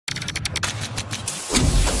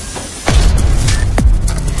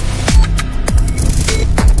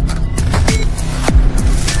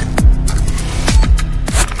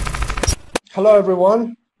Hello,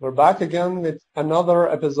 everyone. We're back again with another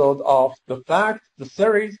episode of The Fact, the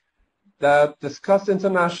series that discuss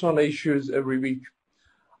international issues every week.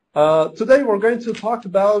 Today, we're going to talk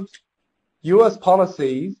about U.S.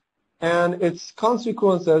 policies and its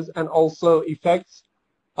consequences and also effects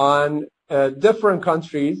on different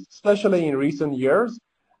countries, especially in recent years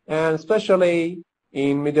and especially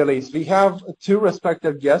in Middle East. We have two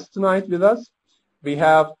respected guests tonight with us. We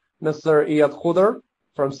have Mr. Iyad Khuder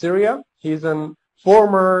from Syria. He's a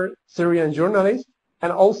former Syrian journalist.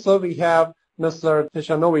 And also we have Mr.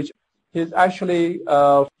 Tesanovic. He's actually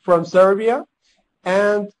from Serbia,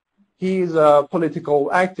 and he's a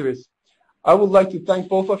political activist. I would like to thank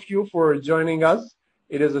both of you for joining us.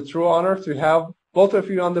 It is a true honor to have both of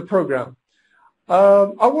you on the program.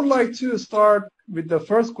 I would like to start with the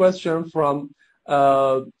first question from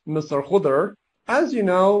Mr. Khuder. As you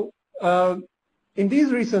know, in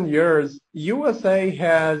these recent years, USA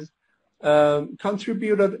has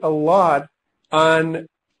contributed a lot on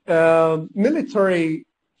military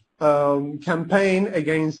campaign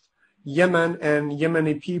against Yemen and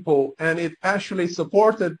Yemeni people, and it actually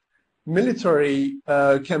supported military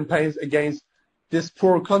campaigns against this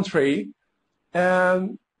poor country.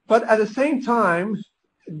 But at the same time,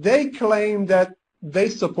 they claim that they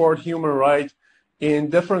support human rights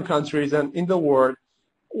in different countries and in the world.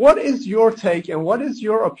 What is your take and what is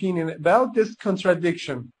your opinion about this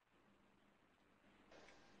contradiction?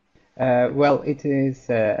 Well, it is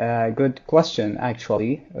a good question,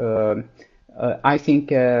 actually. I think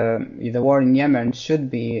the war in Yemen should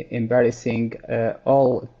be embarrassing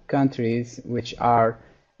all countries which are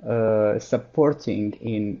supporting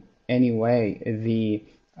in any way the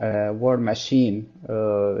war machine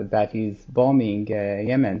that is bombing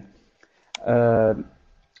Yemen.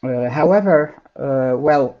 However,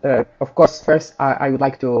 of course, first I would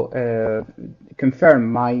like to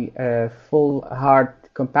confirm my full heart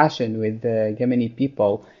compassion with the Yemeni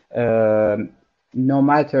people, no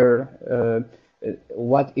matter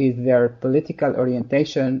what is their political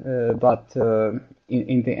orientation, but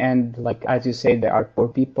in the end, like as you say, they are poor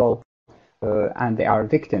people and they are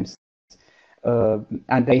victims,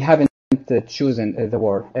 and they haven't chosen the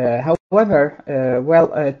war. However,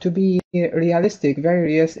 to be realistic,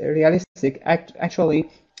 very realistic, actually,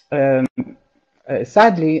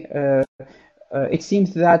 sadly, it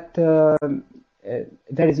seems that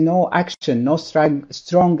there is no action, no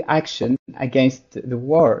strong action against the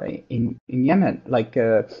war in Yemen. Like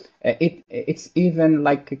it's even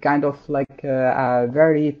like kind of like a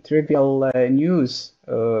very trivial news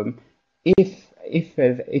if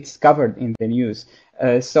it's covered in the news.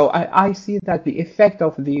 So I see that the effect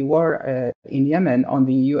of the war in Yemen on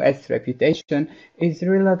the U.S. reputation is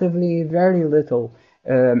relatively very little,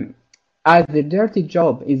 as the dirty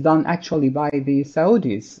job is done actually by the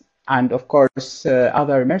Saudis and of course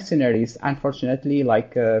other mercenaries, unfortunately,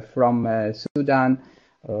 like from Sudan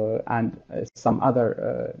and some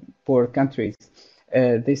other poor countries.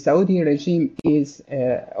 The Saudi regime is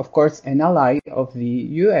of course an ally of the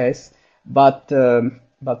U.S., but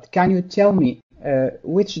can you tell me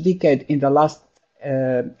which decade in the last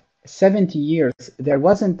 70 years there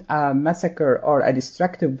wasn't a massacre or a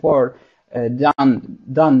destructive war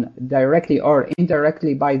done directly or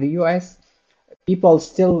indirectly by the US? People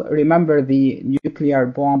still remember the nuclear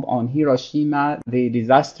bomb on Hiroshima, the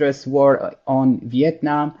disastrous war on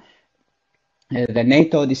Vietnam, the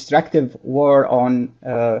NATO destructive war on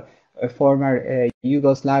former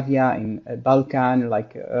Yugoslavia in Balkan,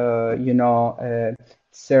 like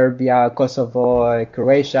Serbia, Kosovo,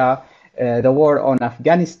 Croatia, the war on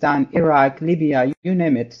Afghanistan, Iraq, Libya, you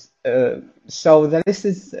name it. So the list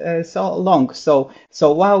is so long. So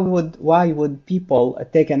why would people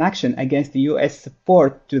take an action against the U.S.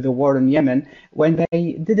 support to the war in Yemen when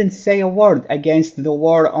they didn't say a word against the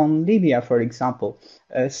war on Libya, for example?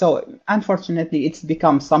 So unfortunately, it's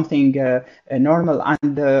become something normal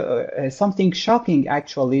and something shocking.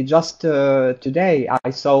 Actually, just today I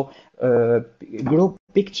saw a group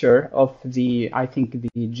picture of I think the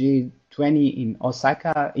G20 in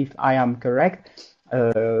Osaka, if I am correct.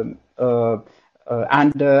 And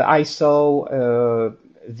I saw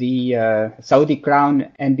the Saudi Crown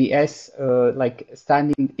MBS like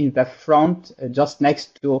standing in the front just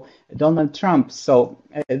next to Donald Trump. So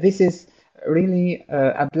this is really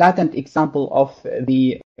a blatant example of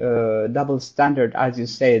the double standard, as you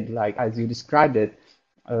said, like as you described it,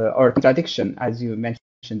 or contradiction, as you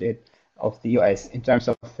mentioned it, of the US in terms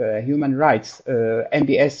of human rights.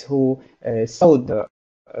 MBS who sued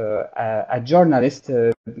a journalist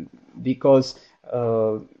because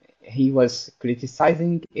he was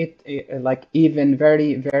criticizing it, like even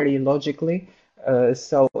very, very logically.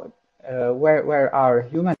 So where are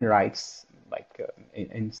human rights like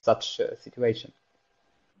in such a situation?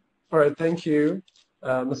 All right, thank you,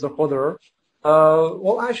 Mr. Khuder.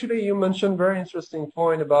 Well, actually, you mentioned very interesting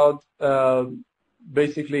point about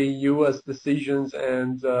basically U.S. decisions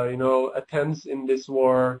and attempts in this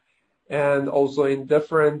war, and also in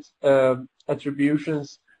different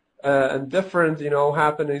attributions and different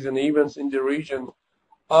happenings and events in the region.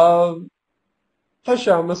 Mr.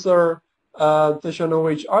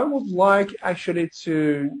 Tesanovic, I would like actually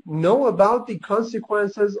to know about the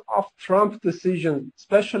consequences of Trump's decision,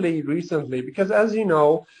 especially recently, because as you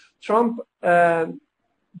know, Trump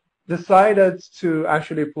decided to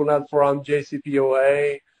actually pull out from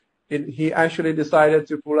JCPOA. He actually decided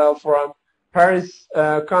to pull out from Paris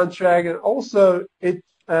contract, and also he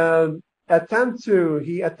attempt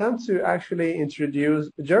to actually introduce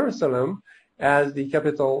Jerusalem as the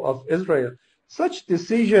capital of Israel. Such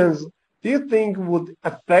decisions, do you think, would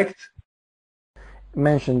affect?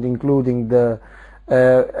 Mentioned, including the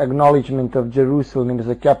acknowledgement of Jerusalem as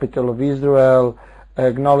the capital of Israel,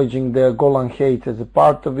 acknowledging the Golan Heights as a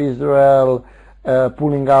part of Israel,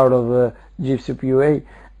 pulling out of the JCPOA.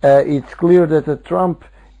 It's clear that Trump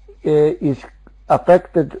is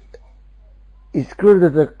affected. It's clear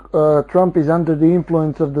that Trump is under the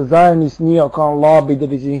influence of the Zionist neocon lobby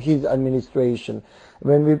that is in his administration.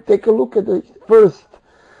 When we take a look at the first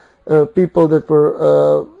people that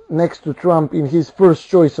were next to Trump in his first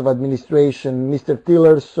choice of administration, Mr.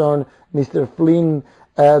 Tillerson, Mr. Flynn,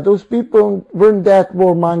 those people weren't that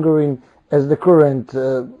warmongering as the current,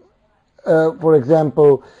 for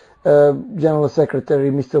example, General Secretary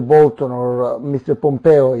Mr. Bolton or Mr.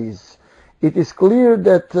 Pompeo is. It is clear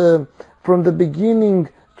that from the beginning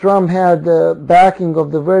Trump had the backing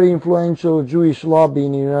of the very influential Jewish lobby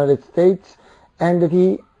in the United States, and that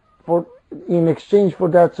in exchange for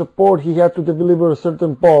that support, he had to deliver a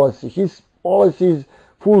certain policy. His policies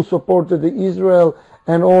full supported Israel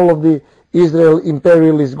and all of the Israel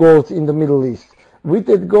imperialist goals in the Middle East. With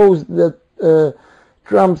it goes that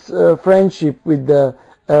Trump's friendship with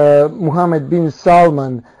Mohammed bin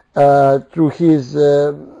Salman through his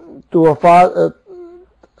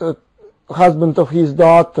husband of his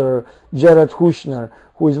daughter, Jared Kushner,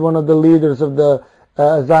 who is one of the leaders of the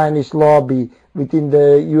Zionist lobby within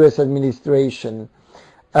the U.S. administration.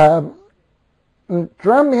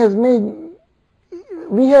 Trump has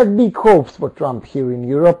we had big hopes for Trump here in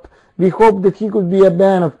Europe. We hoped that he could be a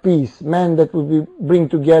man of peace, man that would bring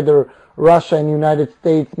together Russia and United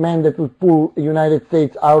States, man that would pull the United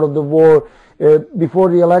States out of the war. Before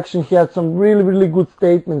the election, he had some really, really good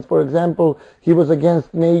statements. For example, he was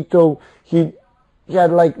against NATO. He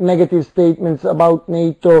had like negative statements about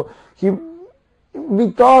NATO.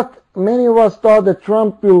 Many of us thought that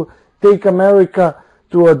Trump will take America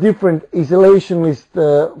to a different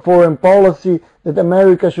isolationist foreign policy, that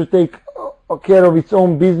America should take care of its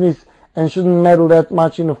own business and shouldn't meddle that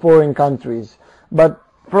much in the foreign countries. But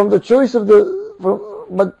from the choice of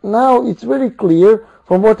but now it's very clear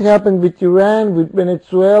from what happened with Iran, with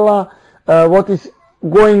Venezuela, what is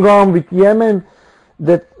going on with Yemen,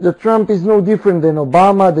 that the Trump is no different than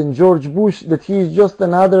Obama, than George Bush, that he is just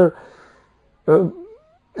another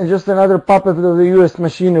puppet of the U.S.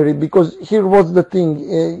 machinery. Because here was the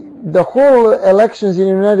thing, the whole elections in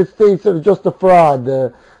the United States are just a fraud.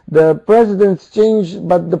 The presidents change,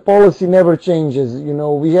 but the policy never changes. You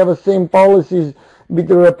know, we have the same policies with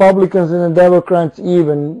the Republicans and the Democrats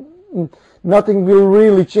even. Nothing will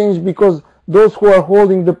really change because those who are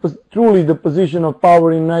holding truly the position of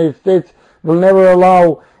power in the United States will never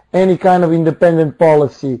allow any kind of independent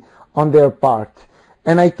policy on their part.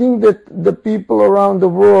 And I think that the people around the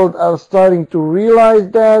world are starting to realize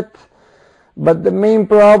that, but the main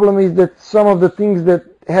problem is that some of the things that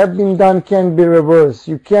have been done can be reversed.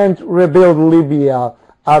 You can't rebuild Libya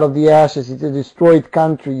out of the ashes. It's a destroyed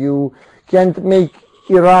country. You can't make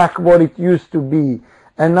Iraq what it used to be.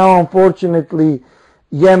 And now, unfortunately,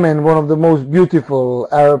 Yemen, one of the most beautiful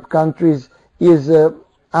Arab countries, is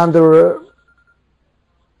under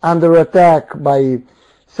attack by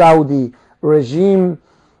Saudi regime,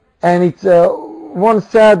 and it's one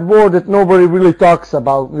sad war that nobody really talks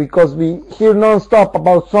about, because we hear non-stop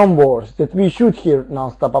about some wars that we should hear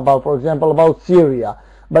non-stop about, for example, about Syria.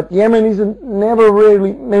 But Yemen isn't never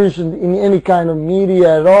really mentioned in any kind of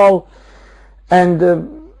media at all. And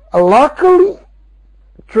luckily,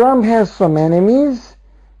 Trump has some enemies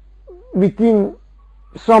within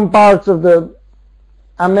some parts of the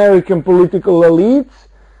American political elites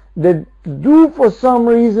that do for some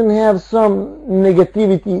reason have some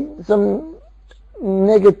negativity, some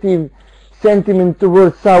negative sentiment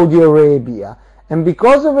towards Saudi Arabia. And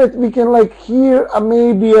because of it, we can like hear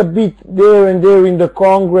maybe a bit there and there in the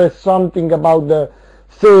Congress something about the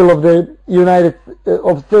sale of the United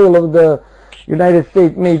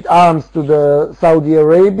States made arms to the Saudi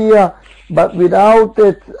Arabia. But without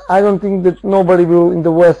it, I don't think that nobody will in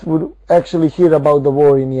the West would actually hear about the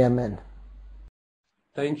war in Yemen.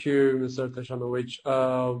 Thank you, Mr. Tesanovic.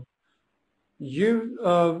 You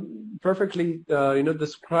perfectly,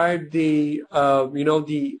 described the,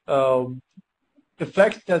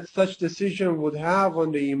 effect that such decision would have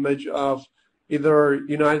on the image of either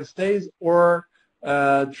United States or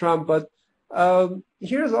Trump. But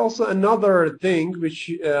here's also another thing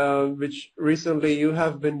which recently you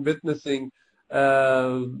have been witnessing,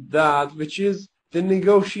 which is the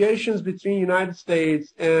negotiations between United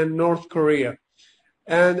States and North Korea.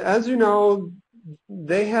 And as you know,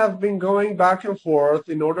 they have been going back and forth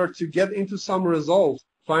in order to get into some results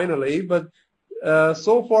finally, but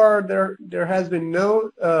so far there has been no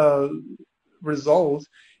results,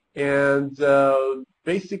 and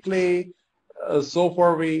basically so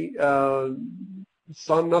far we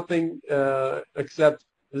saw nothing except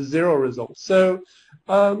zero results. So,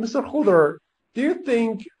 Mr. Khuder, do you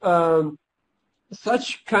think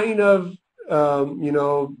such kind of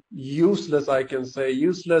useless, I can say,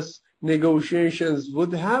 useless negotiations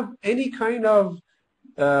would have any kind of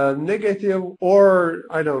negative or,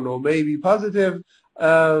 I don't know, maybe positive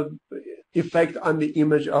effect on the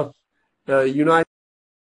image of United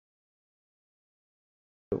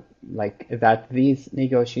States? Like that these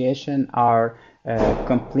negotiations are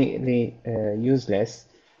completely useless.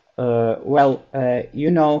 There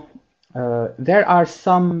are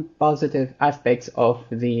some positive aspects of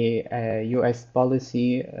the U.S.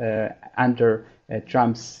 policy under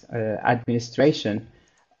Trump's administration.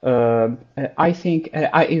 I think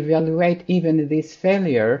I evaluate even this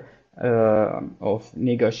failure of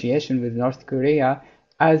negotiation with North Korea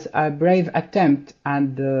as a brave attempt,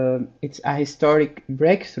 and it's a historic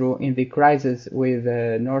breakthrough in the crisis with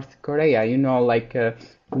North Korea.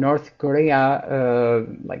 North Korea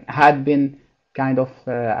had been kind of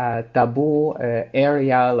a taboo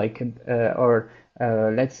area,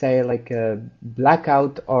 let's say like a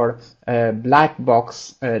blackout or a black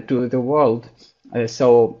box to the world.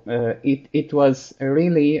 So it was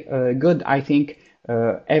really good. I think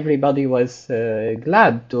everybody was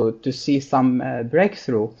glad to see some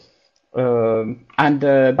breakthrough. And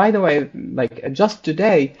by the way, just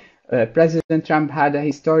today, President Trump had a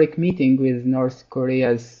historic meeting with North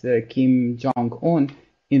Korea's Kim Jong-un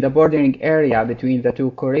in the bordering area between the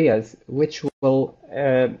two Koreas, which will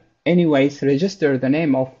anyways register the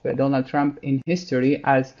name of Donald Trump in history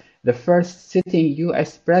as the first sitting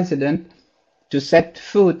U.S. president to set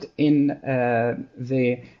foot in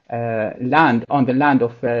the land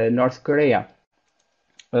of North Korea.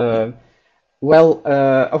 Of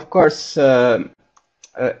course,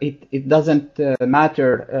 it doesn't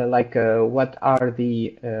matter what are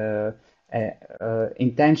the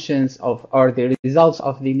intentions of or the results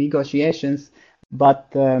of the negotiations, but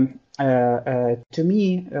to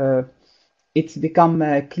me it's become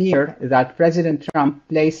clear that President Trump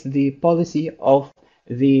placed the policy of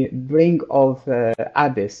the brink of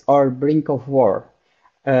abyss or brink of war.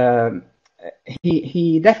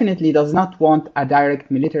 He definitely does not want a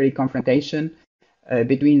direct military confrontation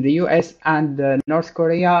between the US and North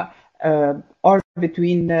Korea, or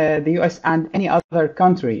between the US and any other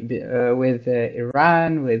country, with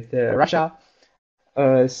Iran, with Russia.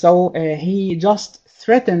 So he just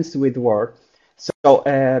threatens with war. So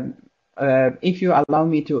if you allow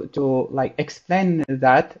me to explain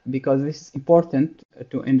that, because this is important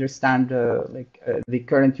to understand the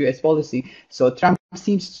current US policy. So Trump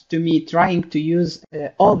seems to me trying to use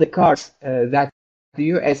all the cards that the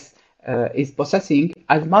US is possessing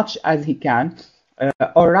as much as he can,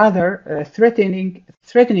 or rather threatening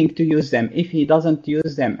to use them if he doesn't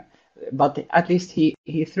use them, but at least he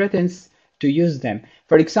threatens to use them.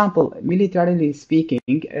 For example, militarily speaking,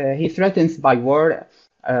 he threatens by war,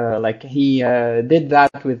 like he did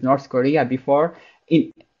that with North Korea before.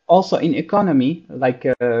 Also in economy,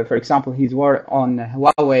 for example, his war on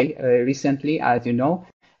Huawei recently, as you know.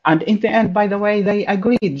 And in the end, by the way, they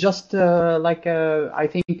agreed. Just I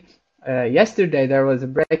think yesterday there was a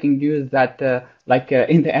breaking news that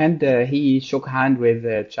in the end he shook hand with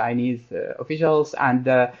Chinese officials, and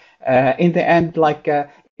in the end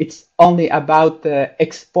it's only about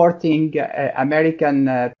exporting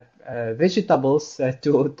American vegetables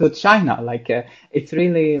to China. It's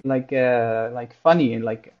really funny,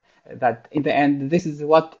 that in the end this is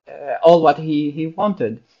what he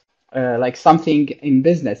wanted. Something in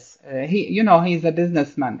business. He's a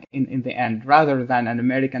businessman in the end, rather than an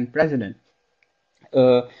American president.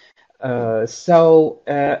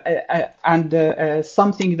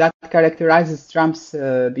 Something that characterizes Trump's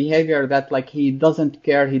behavior, that like he doesn't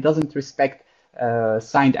care, he doesn't respect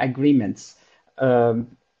signed agreements.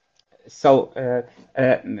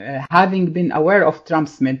 Having been aware of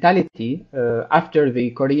Trump's mentality after the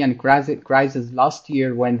Korean crisis last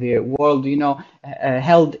year, when the world,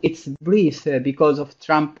 held its breath because of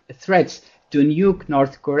Trump threats to nuke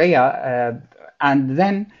North Korea, and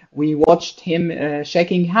then we watched him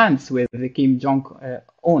shaking hands with Kim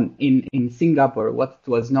Jong-un in Singapore, what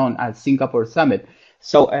was known as Singapore Summit.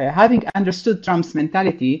 So having understood Trump's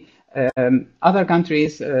mentality, other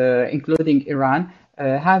countries, including Iran,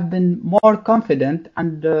 have been more confident,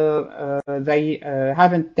 and they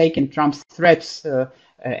haven't taken Trump's threats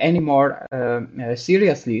anymore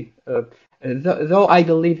seriously. Though I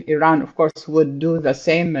believe Iran, of course, would do the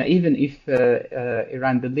same, even if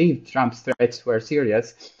Iran believed Trump's threats were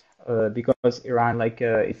serious, because Iran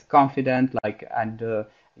is confident,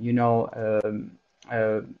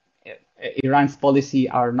 Iran's policy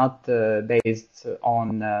are not based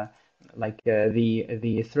on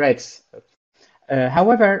the threats.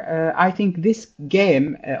 However, I think this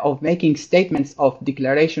game of making statements of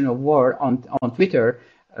declaration of war on Twitter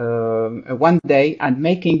one day and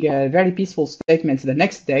making very peaceful statements the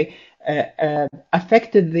next day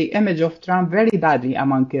affected the image of Trump very badly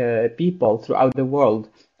among people throughout the world.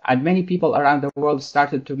 And many people around the world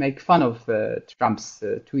started to make fun of Trump's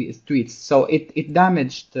tweets. So it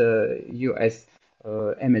damaged the U.S.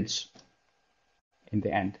 Image in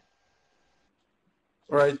the end.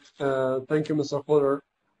 All right. Thank you, Mr. Khuder.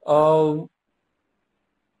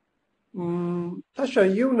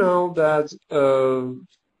 Tesa, you know that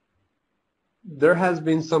there has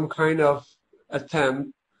been some kind of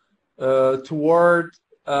attempt toward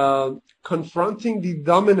confronting the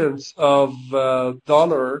dominance of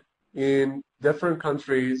dollar in different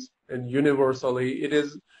countries and universally. It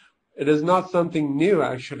is not something new,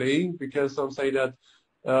 actually, because some say that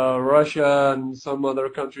Russia and some other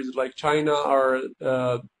countries like China are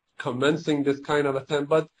commencing this kind of attempt.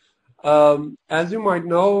 But as you might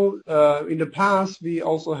know, in the past, we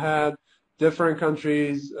also had different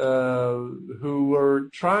countries who were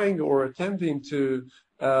trying or attempting to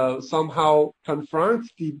somehow confront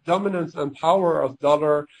the dominance and power of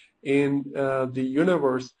dollar in the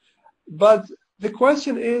universe. But the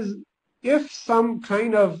question is, if some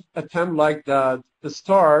kind of attempt like that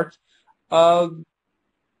start,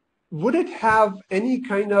 would it have any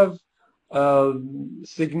kind of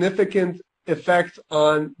significant effect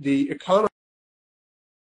on the economy?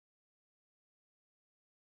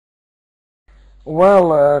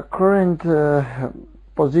 Well, current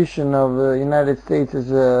position of the United States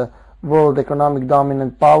as a world economic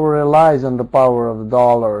dominant power relies on the power of the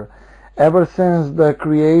dollar. Ever since the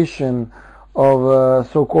creation of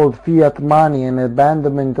so-called fiat money and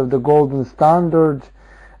abandonment of the golden standard,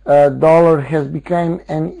 dollar has become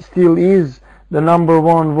and still is the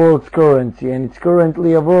 #1 world's currency, and it's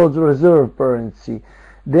currently a world's reserve currency.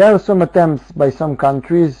 There are some attempts by some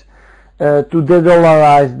countries to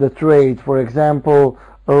de-dollarize the trade. For example,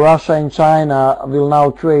 Russia and China will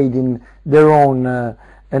now trade in their own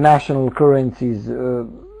national currencies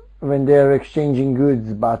when they are exchanging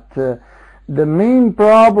goods. But the main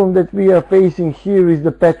problem that we are facing here is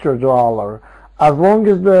the petrodollar. As long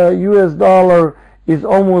as the US dollar is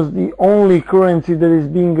almost the only currency that is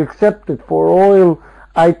being accepted for oil,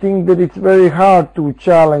 I think that it's very hard to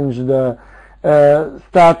challenge the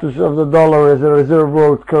status of the dollar as a reserve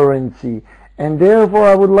world currency. And therefore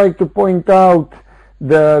I would like to point out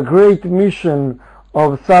the great mission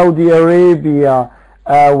of Saudi Arabia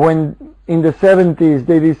when in the 70s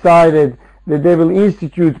they decided that they will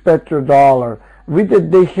institute petrodollar. With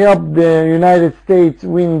it they helped the United States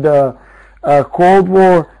win the Cold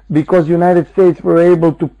War, because United States were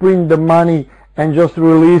able to print the money and just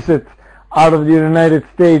release it out of the United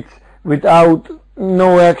States without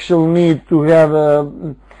no actual need to have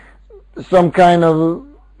some kind of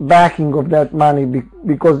backing of that money,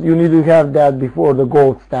 because you need to have that before the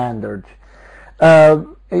gold standard.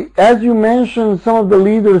 As you mentioned, some of the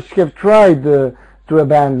leaders have tried to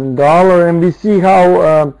abandon dollar, and we see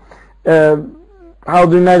how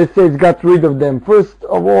the United States got rid of them. First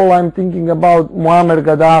of all, I'm thinking about Muammar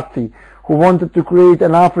Gaddafi, who wanted to create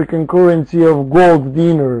an African currency of gold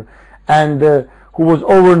dinar, and who was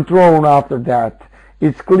overthrown after that.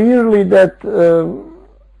 It's clearly that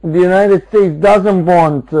the United States doesn't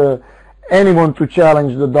want anyone to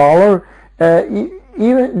challenge the dollar.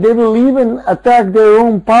 They will even attack their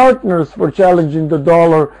own partners for challenging the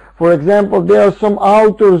dollar. For example, there are some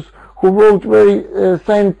authors who wrote very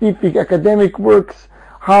scientific academic works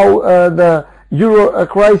how the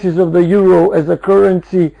crisis of the euro as a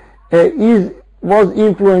currency was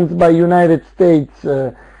influenced by United States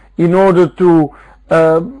in order to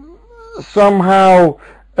somehow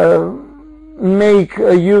make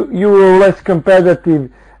euro less competitive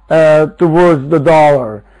towards the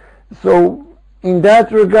dollar. So in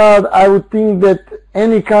that regard, I would think that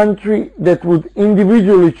any country that would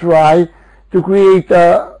individually try to create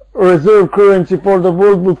a reserve currency for the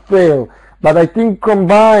world would fail. But I think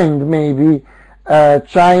combined, maybe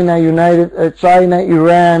China,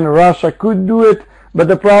 Iran, Russia could do it. But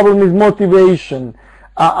the problem is motivation.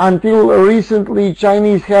 Until recently,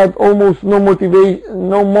 Chinese had almost no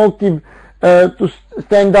motive to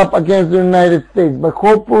stand up against the United States. But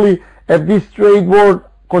hopefully, if this trade war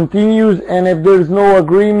continues and if there is no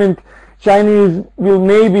agreement, Chinese will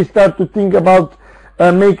maybe start to think about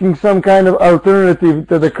making some kind of alternative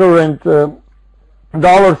to the current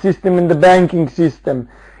dollar system and the banking system.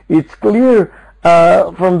 It's clear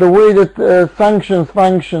from the way that sanctions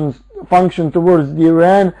function towards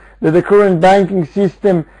Iran that the current banking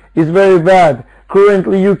system is very bad.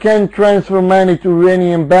 Currently, you can't transfer money to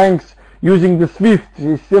Iranian banks using the SWIFT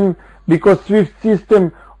system, because SWIFT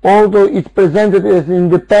system, although it's presented as an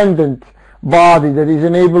independent body that is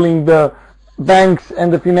enabling the banks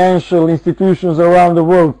and the financial institutions around the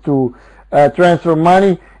world to transfer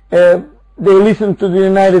money, they listened to the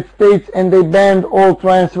United States and they banned all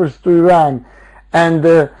transfers to Iran. And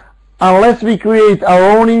unless we create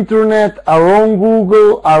our own internet, our own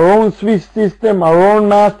Google, our own SWIFT system, our own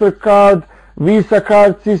MasterCard, Visa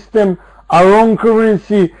card system, our own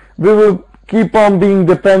currency, we will keep on being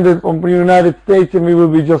dependent on the United States and we will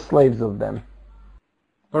be just slaves of them.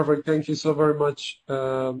 Perfect. Thank you so very much.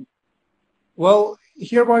 Well,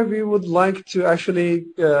 hereby we would like to actually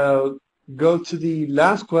go to the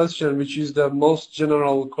last question, which is the most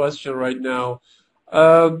general question right now.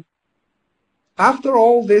 After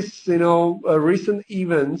all this, recent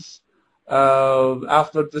events,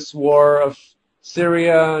 after this war of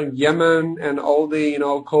Syria, Yemen, and all the,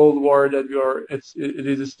 Cold War that it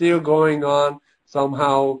is still going on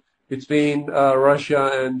somehow between Russia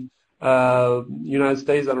and United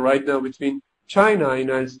States, and right now between China and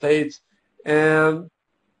United States. And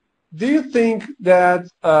do you think that,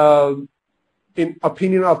 in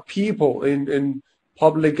opinion of people, in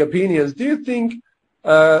public opinions, do you think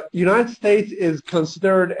United States is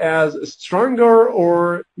considered as stronger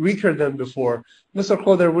or weaker than before? Mr.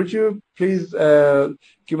 Khuder, would you please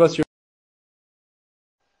give us your...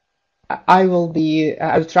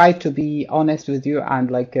 I'll try to be honest with you and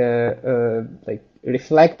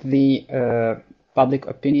reflect the public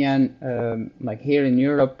opinion here in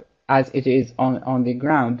Europe as it is on the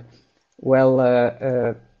ground. Well,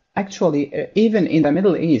 actually, even in the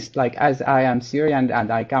Middle East, as I am Syrian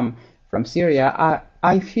and I come from Syria,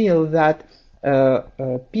 I feel that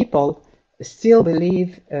people still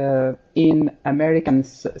believe in American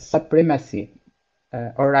supremacy.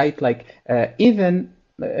 All right, even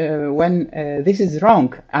when this is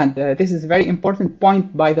wrong, and this is a very important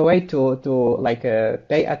point, by the way, to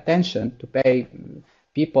pay attention, to pay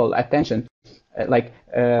people attention.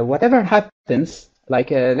 Whatever happens,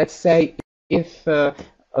 let's say if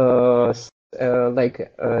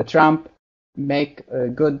Trump make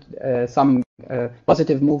some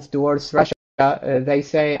positive move towards Russia, they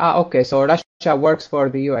say, okay, so Russia works for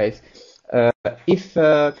the US. If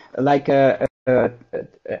the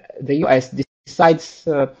US decides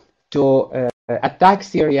to attack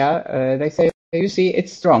Syria, they say, you see,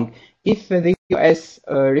 it's strong. If the US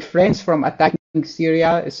refrains from attacking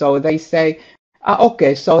Syria, so they say,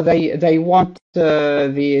 okay, so they want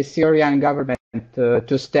the Syrian government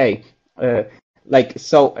to stay.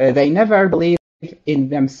 So they never believe in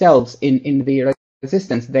themselves, in the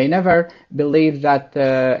resistance. They never believe that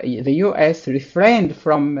the US refrained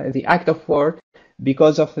from the act of war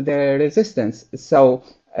because of the resistance. So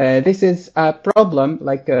this is a problem.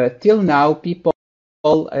 Till now, people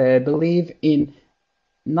believe in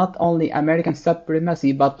not only American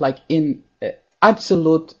supremacy, but in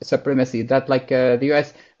absolute supremacy, that the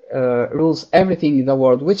US rules everything in the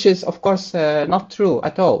world, which is of course not true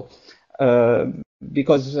at all,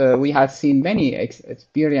 because we have seen many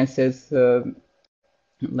experiences,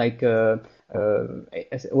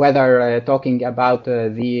 whether talking about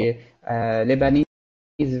the Lebanese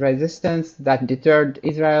resistance that deterred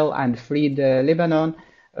Israel and freed Lebanon,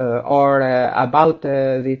 or about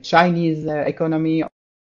the Chinese economy,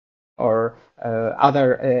 or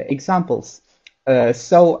other examples.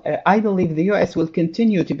 So I believe the US will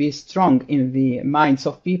continue to be strong in the minds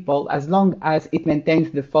of people as long as it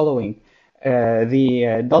maintains the following: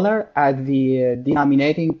 the dollar as the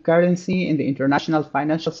denominating currency in the international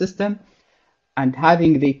financial system, and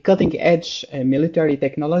having the cutting edge military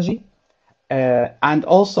technology, and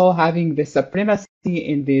also having the supremacy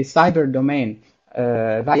in the cyber domain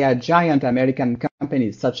via giant American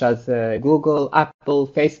companies such as Google, Apple,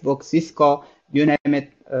 Facebook, Cisco, you name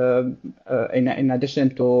it, in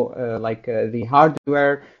addition to the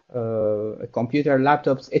hardware, computer,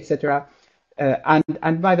 laptops, etc.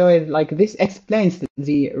 And by the way, this explains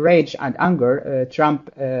the rage and anger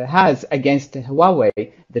Trump has against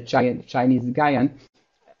Huawei, the Chinese giant,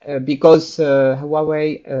 because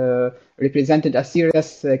Huawei represented a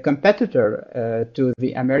serious competitor to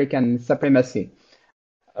the American supremacy.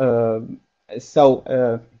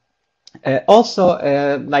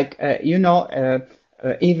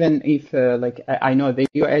 Even if I know the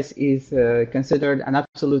US is considered an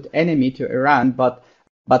absolute enemy to Iran, but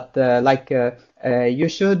you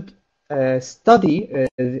should study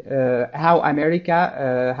how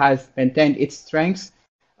America has maintained its strengths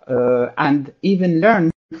and even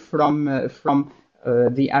learn from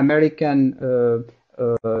the American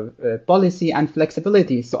policy and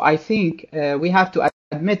flexibility. So I think we have to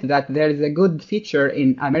admit that there is a good feature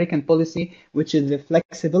in American policy, which is the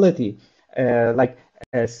flexibility.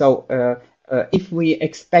 If we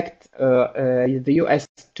expect the US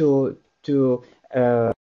to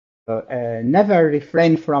never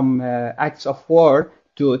refrain from acts of war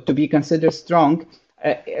to be considered strong,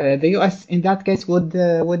 the US in that case would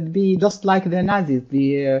be just like the Nazis,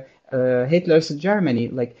 the Hitler's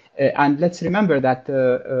Germany. And let's remember that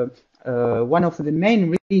one of the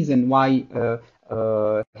main reasons why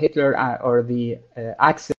Hitler or the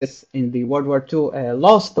Axis in the World War II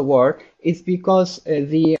lost the war is because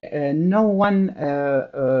no one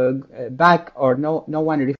back or no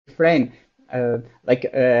one refrained.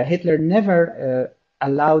 Hitler never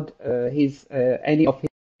allowed any of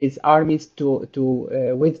his armies to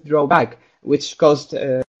withdraw back, which caused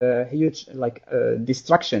huge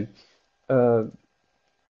destruction.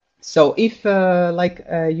 So if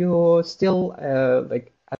you still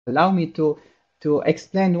allow me to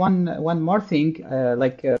explain one more thing, I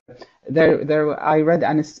read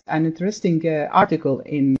an interesting article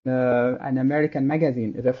in an American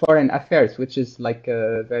magazine, the Foreign Affairs, which is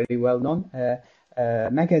a very well known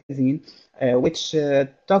magazine, which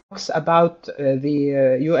talks about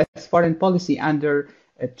the U.S. foreign policy under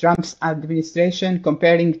Trump's administration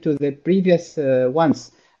comparing to the previous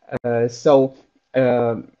ones.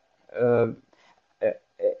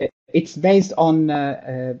 It's based on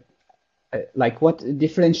what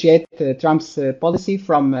differentiates Trump's policy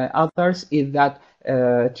from others is that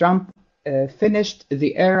Trump finished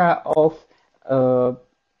the era of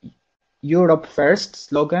Europe first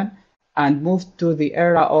slogan and moved to the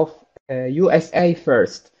era of USA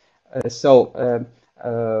first.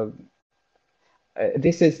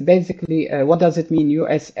 This is basically what does it mean,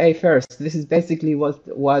 USA first? This is basically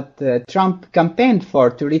what Trump campaigned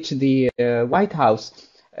for to reach the White House.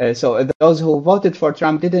 So those who voted for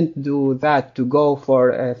Trump didn't do that to go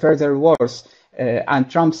for further wars. And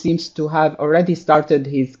Trump seems to have already started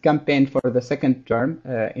his campaign for the second term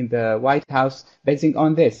in the White House basing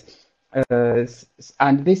on this.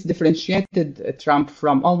 And this differentiated Trump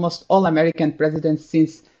from almost all American presidents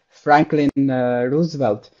since Franklin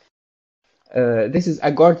Roosevelt. This is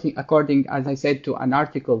according, as I said, to an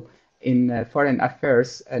article in Foreign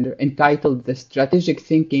Affairs entitled "The Strategic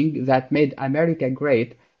Thinking That Made America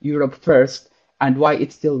Great, Europe First, and Why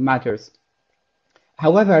It Still Matters."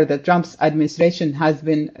 However, the Trump's administration has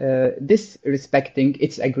been disrespecting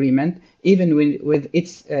its agreement, even with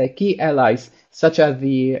its key allies, such as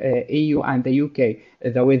the EU and the UK,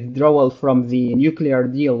 the withdrawal from the nuclear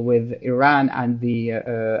deal with Iran and the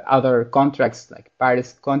other contracts like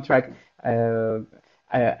Paris contract,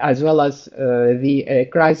 as well as the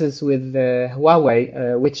crisis with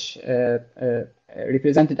Huawei, which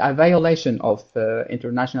represented a violation of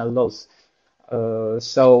international laws.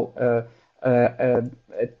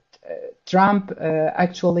 Trump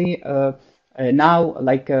actually now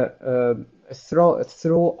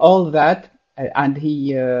through all that, and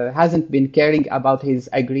he hasn't been caring about his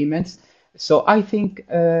agreements. So I think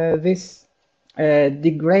this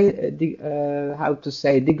degraded,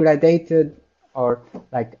 or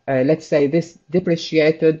let's say this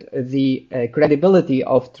depreciated the credibility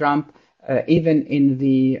of Trump, even in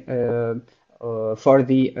the for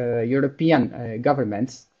the European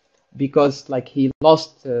governments, because he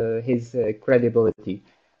lost his credibility.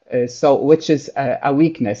 Which is a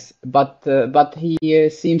weakness, but he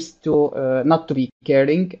seems to not to be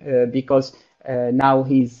caring because now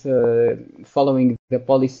he's following the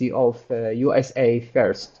policy of USA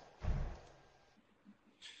first.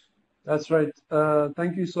 That's right.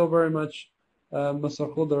 Thank you so very much,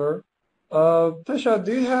 Mr. Khuder. Tesha,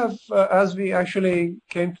 do you have, as we actually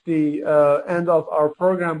came to the end of our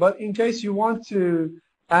program, but in case you want to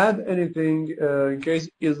add anything, in case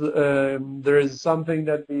there is something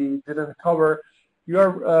that we didn't cover, you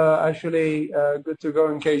are actually good to go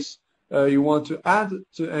in case you want to add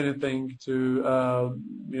to anything to,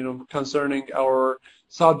 concerning our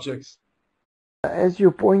subjects. As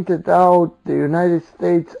you pointed out, the United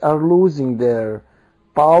States are losing their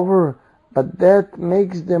power, but that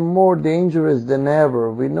makes them more dangerous than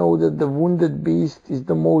ever. We know that the wounded beast is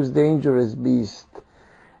the most dangerous beast.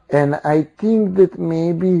 And I think that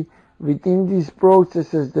maybe within these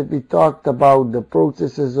processes that we talked about, the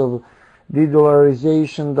processes of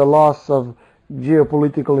de-dollarization, the loss of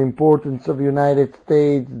geopolitical importance of the United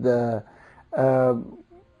States, the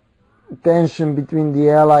tension between the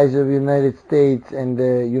allies of the United States and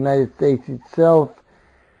the United States itself,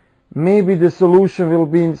 maybe the solution will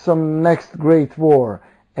be in some next great war.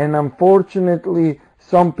 And unfortunately,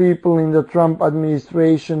 some people in the Trump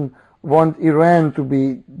administration want Iran to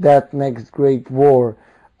be that next great war.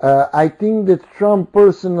 I think that Trump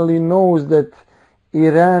personally knows that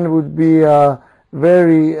Iran would be a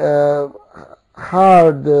very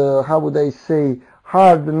hard,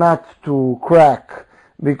 hard nut to crack,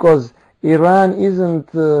 because Iran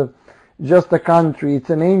isn't just a country,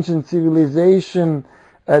 it's an ancient civilization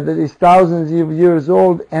that is thousands of years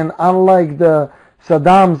old, and unlike the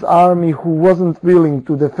Saddam's army, who wasn't willing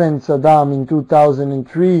to defend Saddam in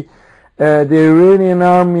 2003, the Iranian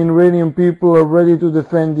army and Iranian people are ready to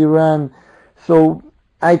defend Iran. So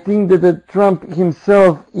I think that Trump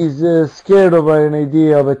himself is scared of an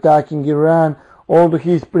idea of attacking Iran, although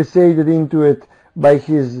he's preceded into it by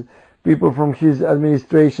his people from his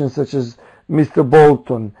administration, such as Mr.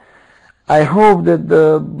 Bolton. I hope that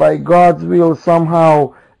by God's will,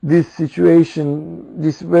 somehow this situation,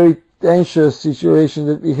 this very tense situation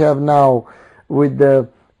that we have now with the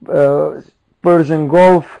Persian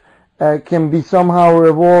Gulf, can be somehow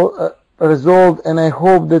resolved, and I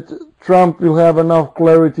hope that Trump will have enough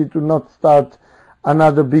clarity to not start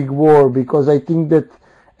another big war, because I think that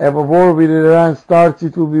if a war with Iran starts,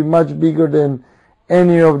 it will be much bigger than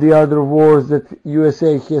any of the other wars that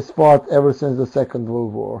USA has fought ever since the Second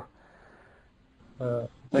World War.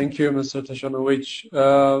 Thank you, Mr. Tesanovic.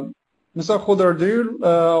 Mr. Khuder, do you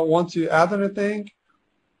want to add anything?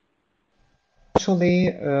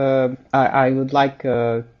 Actually, I would like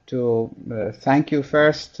to thank you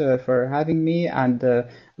first for having me, and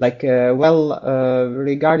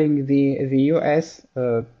regarding the US,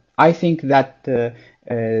 I think that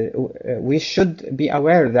we should be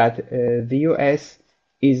aware that the US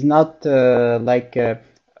is not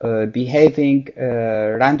behaving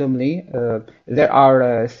randomly. There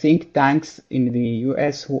are think tanks in the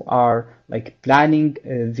US who are planning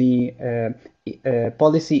the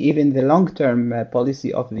policy, even the long-term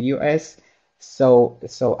policy of the US. So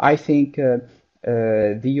I think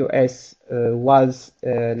the US was,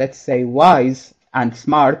 let's say, wise and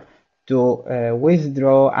smart to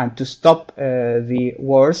withdraw and to stop the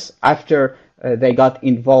wars after they got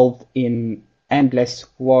involved in endless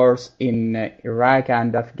wars in Iraq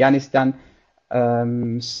and Afghanistan.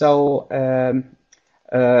 But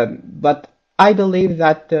I believe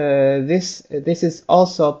that this is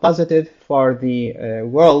also positive for the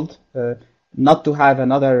world, not to have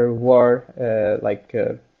another war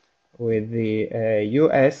with the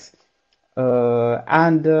US.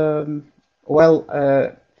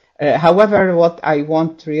 However, what I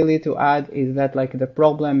want really to add is that the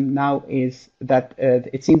problem now is that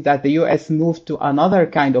it seems that the US moved to another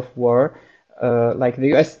kind of war.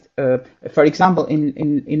 The US, for example,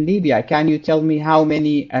 in Libya, can you tell me how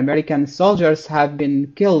many American soldiers have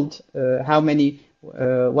been killed?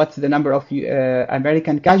 What's the number of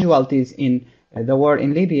American casualties in the war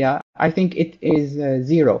in Libya? I think it is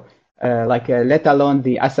zero, let alone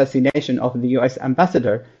the assassination of the US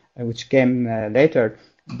ambassador, which came later.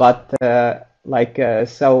 But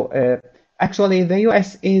actually, the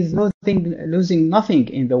US is losing nothing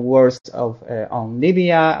in the wars on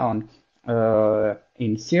Libya,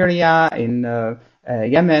 in Syria, in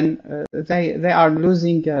Yemen. They are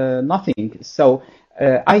losing nothing. So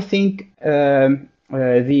I think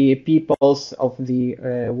the peoples of the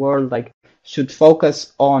world should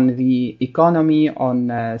focus on the economy,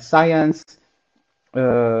 on science,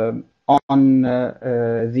 on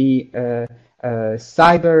the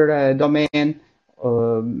cyber domain.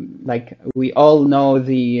 We all know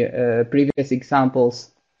the previous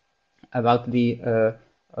examples about the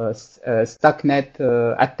Stuxnet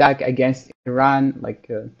attack against Iran.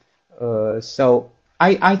 So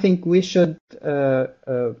I think we should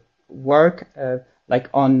work like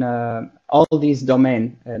on all these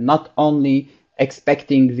domains, not only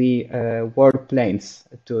expecting the warplanes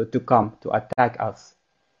to come to attack us.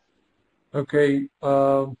 Okay,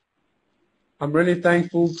 I'm really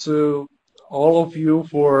thankful to all of you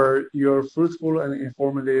for your fruitful and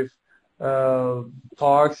informative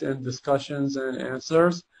talks and discussions and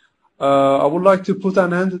answers. I would like to put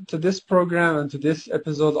an end to this program and to this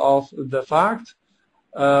episode of The Fact.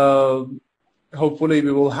 Hopefully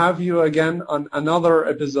we will have you again on another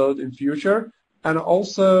episode in future. And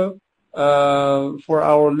also for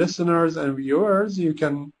our listeners and viewers, you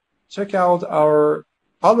can check out our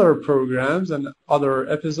other programs and other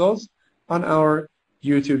episodes on our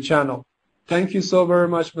YouTube channel. Thank you so very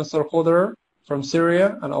much, Mr. Khuder from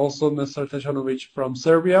Syria, and also Mr. Tesanovic from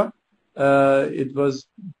Serbia. It was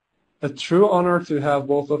a true honor to have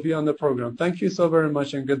both of you on the program. Thank you so very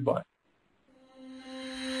much, and goodbye.